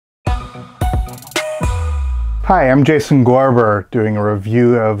Hi, I'm Jason Gorber doing a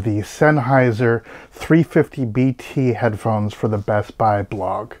review of the Sennheiser 350BT headphones for the Best Buy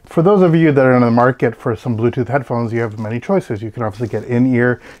blog. For those of you that are in the market for some Bluetooth headphones, you have many choices. You can obviously get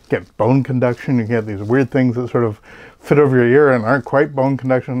in-ear, get bone conduction, you get these weird things that sort of fit over your ear and aren't quite bone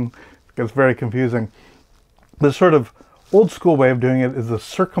conduction. It gets very confusing. This sort of old school way of doing it is a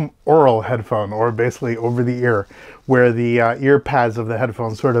circumoral headphone, or basically over the ear, where the ear pads of the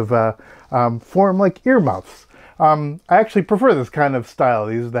headphones sort of form like earmuffs. I actually prefer this kind of style.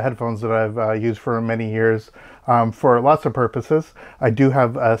 These are the headphones that I've used for many years for lots of purposes. I do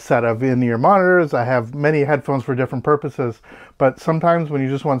have a set of in-ear monitors. I have many headphones for different purposes, but sometimes when you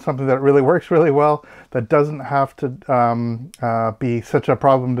just want something that really works really well, that doesn't have to be such a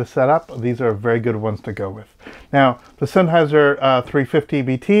problem to set up, these are very good ones to go with. Now, the Sennheiser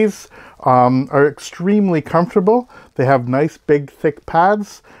 350BTs are extremely comfortable. They have nice, big, thick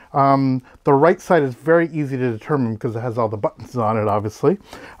pads. The right side is very easy to determine because it has all the buttons on it, obviously.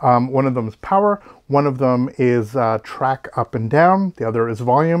 One of them is power, one of them is track up and down, the other is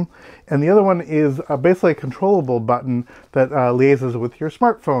volume, and the other one is basically a controllable button that liaises with your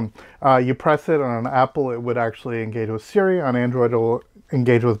smartphone. You press it on an Apple, it would actually engage with Siri. On Android, it will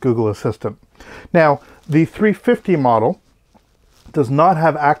engage with Google Assistant. Now, the 350 model does not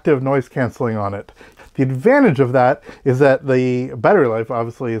have active noise canceling on it. The advantage of that is that the battery life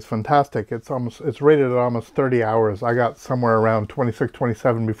obviously is fantastic. It's rated at almost 30 hours. I got somewhere around 26,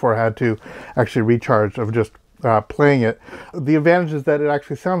 27 before I had to actually recharge of just playing it. The advantage is that it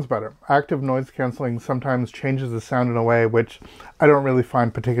actually sounds better. Active noise canceling sometimes changes the sound in a way which I don't really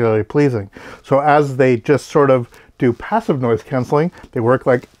find particularly pleasing. So as they just sort of do passive noise canceling, they work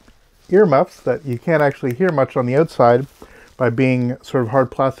like earmuffs that you can't actually hear much on the outside, by being sort of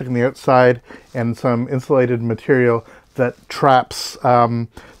hard plastic on the outside and some insulated material that traps,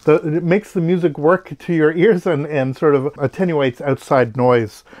 it makes the music work to your ears and sort of attenuates outside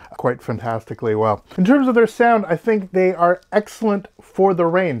noise quite fantastically well. In terms of their sound, I think they are excellent for the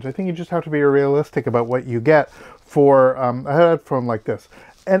range. I think you just have to be realistic about what you get for a headphone like this.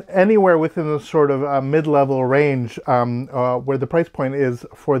 And anywhere within the sort of mid-level range where the price point is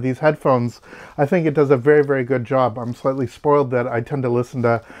for these headphones, I think it does a very, very good job. I'm slightly spoiled that I tend to listen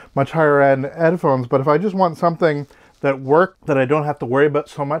to much higher end headphones, but if I just want something that works, that I don't have to worry about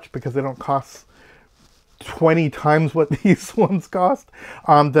so much because they don't cost 20 times what these ones cost,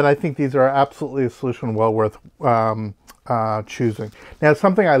 then I think these are absolutely a solution well worth choosing. Now,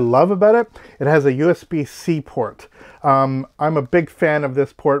 something I love about it, it has a USB-C port. I'm a big fan of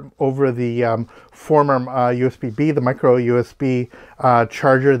this port over the former USB-B, the micro USB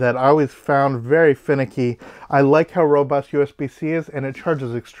charger that I always found very finicky. I like how robust USB-C is, and it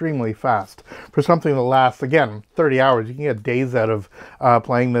charges extremely fast. For something that lasts, again, 30 hours, you can get days out of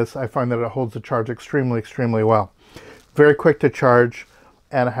playing this. I find that it holds the charge extremely, extremely well. Very quick to charge,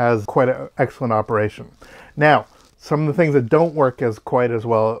 and has quite an excellent operation. Now, some of the things that don't work quite as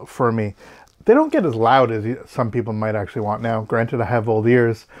well for me, they don't get as loud as some people might actually want. Now, granted, I have old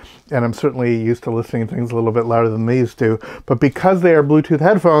ears, and I'm certainly used to listening to things a little bit louder than these do, but because they are Bluetooth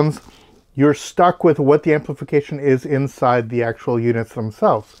headphones, you're stuck with what the amplification is inside the actual units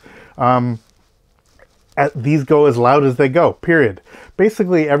themselves. These go as loud as they go, period.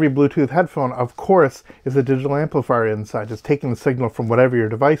 Basically, every Bluetooth headphone, of course, is a digital amplifier inside. It's taking the signal from whatever your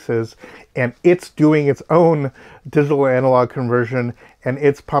device is, and it's doing its own digital analog conversion, and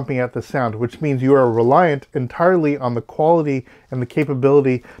it's pumping out the sound, which means you are reliant entirely on the quality and the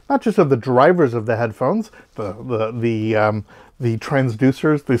capability, not just of the drivers of the headphones, the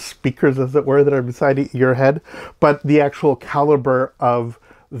transducers, the speakers, as it were, that are beside your head, but the actual caliber of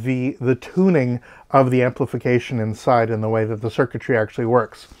the tuning of the amplification inside and the way that the circuitry actually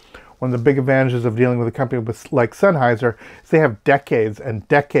works. One of the big advantages of dealing with a company like Sennheiser is they have decades and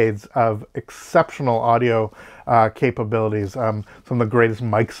decades of exceptional audio capabilities. Some of the greatest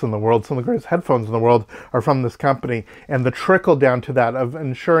mics in the world, some of the greatest headphones in the world are from this company. And the trickle down to that of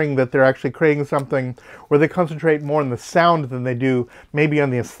ensuring that they're actually creating something where they concentrate more on the sound than they do maybe on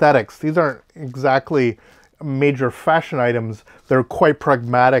the aesthetics. These aren't exactly major fashion items. They're quite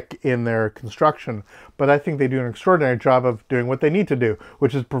pragmatic in their construction, but I think they do an extraordinary job of doing what they need to do,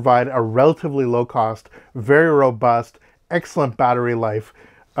 which is provide a relatively low cost, very robust, excellent battery life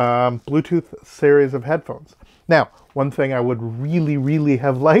Bluetooth series of headphones. Now, One thing I would really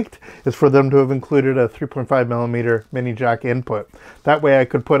have liked is for them to have included a 3.5mm mini jack input. That way I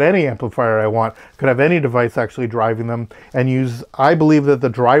could put any amplifier I want, could have any device actually driving them, and use, I believe that the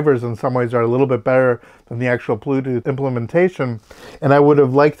drivers in some ways are a little bit better than the actual Bluetooth implementation, and I would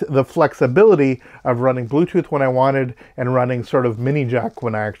have liked the flexibility of running Bluetooth when I wanted and running sort of mini jack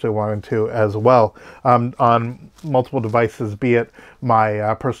when I actually wanted to as well, on multiple devices, be it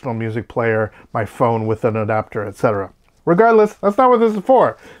my personal music player, my phone with an adapter, etc. Regardless, that's not what this is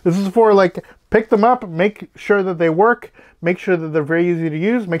for. This is for, like, pick them up, make sure that they work, make sure that they're very easy to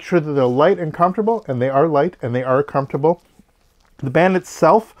use, make sure that they're light and comfortable, and they are light and they are comfortable. The band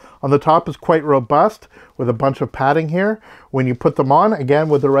itself on the top is quite robust with a bunch of padding here. When you put them on, again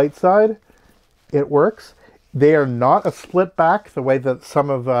with the right side, it works. They are not a split back the way that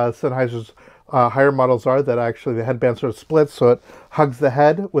some of Sennheiser's higher models are, that actually the headband sort of splits so it hugs the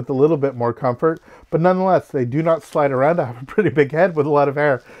head with a little bit more comfort. But nonetheless, they do not slide around. I have a pretty big head with a lot of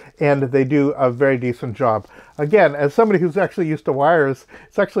hair, and they do a very decent job. Again, as somebody who's actually used to wires,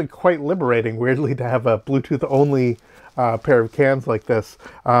 it's actually quite liberating, weirdly, to have a Bluetooth-only pair of cans like this.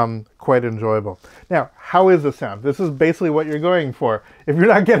 Quite enjoyable. Now, how is the sound? This is basically what you're going for. If you're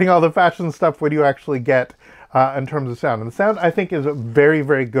not getting all the fashion stuff, what do you actually get in terms of sound? And the sound, I think, is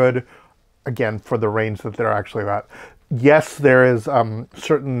very good, again, for the range that they're actually at. Yes, there is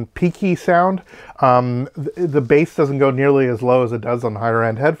certain peaky sound. The bass doesn't go nearly as low as it does on higher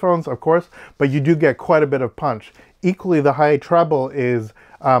end headphones, of course, but you do get quite a bit of punch. Equally, the high treble is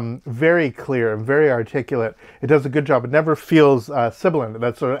very clear and very articulate. It does a good job. It never feels sibilant,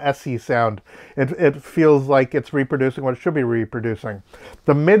 that sort of SE sound. It feels like it's reproducing what it should be reproducing.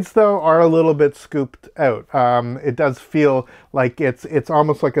 The mids, though, are a little bit scooped out. It does feel like it's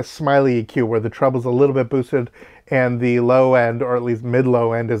almost like a smiley EQ, where the treble's a little bit boosted and the low end, or at least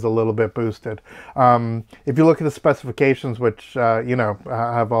mid-low end, is a little bit boosted. If you look at the specifications, which you know,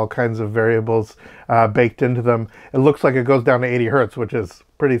 have all kinds of variables baked into them, it looks like it goes down to 80 Hertz, which is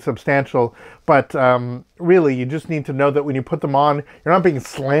pretty substantial. But really, you just need to know that when you put them on, you're not being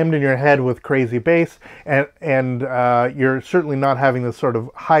slammed in your head with crazy bass, and you're certainly not having this sort of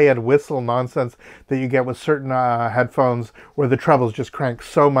high-end whistle nonsense that you get with certain headphones, where the trebles just crank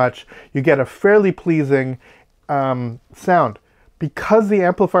so much. You get a fairly pleasing sound. Because the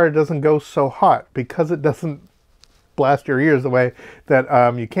amplifier doesn't go so hot, because it doesn't blast your ears the way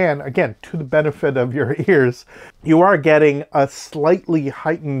that you can, again, to the benefit of your ears, you are getting a slightly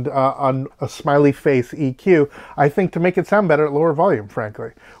heightened on a smiley face EQ, I think, to make it sound better at lower volume,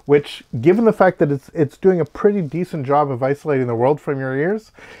 frankly, which, given the fact that it's doing a pretty decent job of isolating the world from your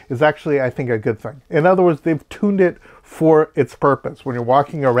ears, is actually, I think, a good thing. In other words, they've tuned it for its purpose. When you're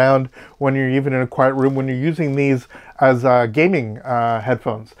walking around, when you're even in a quiet room, when you're using these as gaming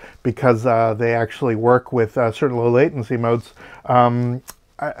headphones, because they actually work with certain low latency modes,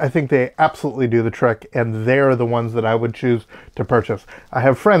 I think they absolutely do the trick, and they're the ones that I would choose to purchase. I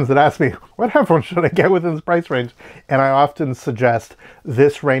have friends that ask me, what headphones should I get within this price range? And I often suggest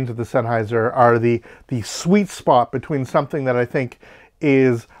this range of the Sennheiser are the sweet spot between something that I think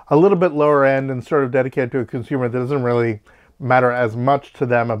is a little bit lower end and sort of dedicated to a consumer that doesn't really matter as much to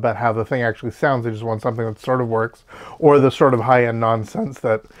them about how the thing actually sounds. They just want something that sort of works, or the sort of high-end nonsense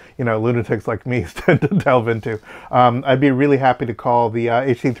that, you know, lunatics like me tend to delve into. I'd be really happy to call the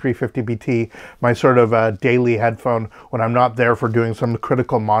HC350BT my sort of daily headphone when I'm not there for doing some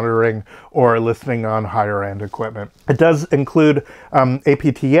critical monitoring or listening on higher-end equipment. It does include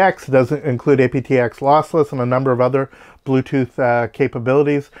aptX, it does include aptX lossless and a number of other Bluetooth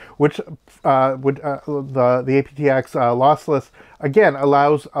capabilities, which the aptX lossless, again,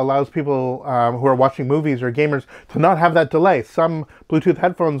 allows people who are watching movies or gamers to not have that delay. Some Bluetooth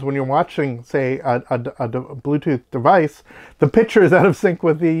headphones, when you're watching, say, a Bluetooth device, the picture is out of sync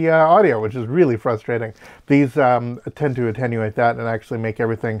with the audio, which is really frustrating. These tend to attenuate that and actually make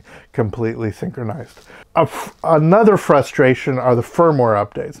everything completely synchronized. Another frustration are the firmware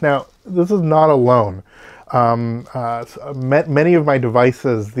updates. Now, this is not alone. Many of my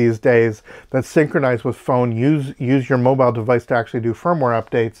devices these days that synchronize with phone use your mobile device to actually do firmware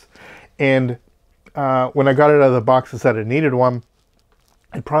updates. And when I got it out of the box, it said it needed one.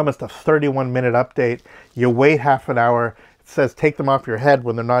 It promised a 31-minute update. You wait half an hour. It says take them off your head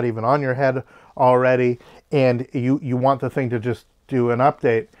when they're not even on your head already. And you want the thing to just do an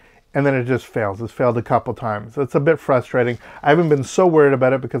update. and then it just fails. It's failed a couple times. It's a bit frustrating. I haven't been so worried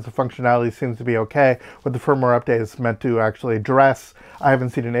about it because the functionality seems to be okay. What the firmware update is meant to actually address, I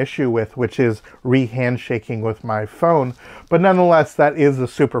haven't seen an issue with, which is re-handshaking with my phone. But nonetheless, that is a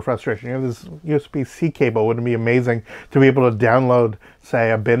super frustration. You know, this USB-C cable, wouldn't it be amazing to be able to download,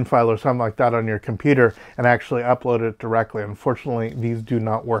 say, a bin file or something like that on your computer and actually upload it directly? Unfortunately, these do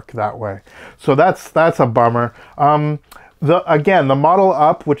not work that way. So that's a bummer. Again, the Model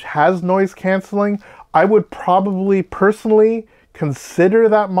Up, which has noise canceling, I would probably personally consider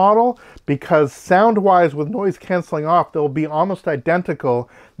that model, because sound-wise, with noise canceling off, they'll be almost identical.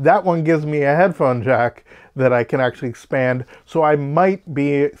 That one gives me a headphone jack that I can actually expand, so I might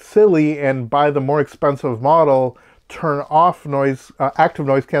be silly and buy the more expensive model, turn off noise, active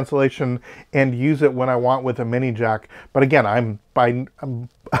noise cancellation, and use it when I want with a mini jack. But again, I'm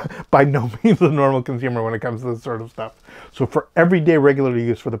by no means a normal consumer when it comes to this sort of stuff. So for everyday regular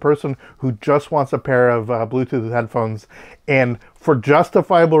use, for the person who just wants a pair of Bluetooth headphones, and for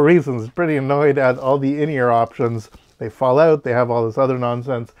justifiable reasons, pretty annoyed at all the in-ear options, they fall out, they have all this other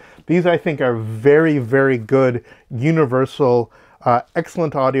nonsense. These, I think, are very, very good, universal,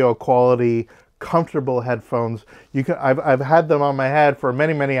 excellent audio quality, comfortable headphones. I've had them on my head for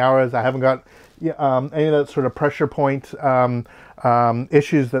many, many hours. I haven't got any of that sort of pressure point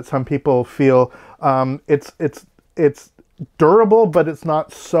issues that some people feel. It's durable, but it's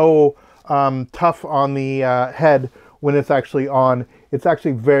not so tough on the head when it's actually on. It's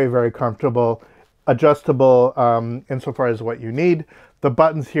actually very, very comfortable, adjustable insofar as what you need. The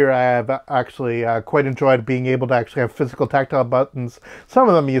buttons here, I have actually quite enjoyed being able to actually have physical tactile buttons. Some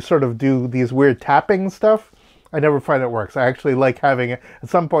of them you sort of do these weird tapping stuff. I never find it works. I actually like having it at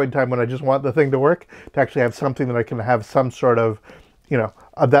some point in time when I just want the thing to work, to actually have something that I can have some sort of, you know,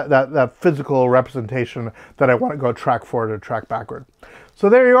 that physical representation that I want to go track forward or track backward. So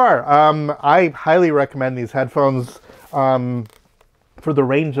there you are. I highly recommend these headphones. For the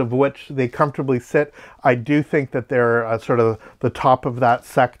range of which they comfortably sit, I do think that they're sort of the top of that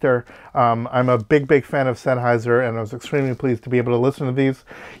sector. I'm a big, big fan of Sennheiser, and I was extremely pleased to be able to listen to these.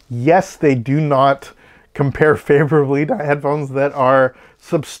 Yes, they do not compare favorably to headphones that are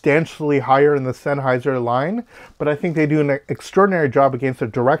substantially higher in the Sennheiser line, but I think they do an extraordinary job against their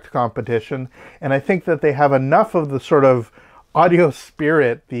direct competition, and I think that they have enough of the sort of audio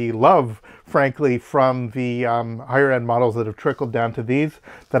spirit, the love, frankly, from the higher end models that have trickled down to these,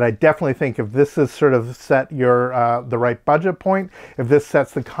 that I definitely think if this is sort of set your the right budget point, if this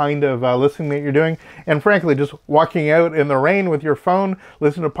sets the kind of listening that you're doing, and frankly, just walking out in the rain with your phone,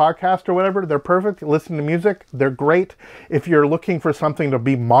 listen to a podcast or whatever, they're perfect. Listen to music, they're great. If you're looking for something to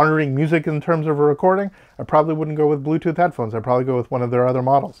be monitoring music in terms of a recording, I probably wouldn't go with Bluetooth headphones. I'd probably go with one of their other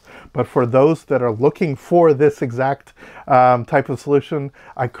models. But for those that are looking for this exact type of solution,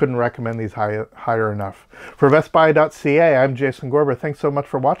 I couldn't recommend these higher enough. For BestBuy.ca, I'm Jason Gorber. Thanks so much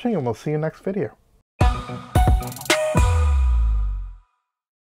for watching, and we'll see you next video.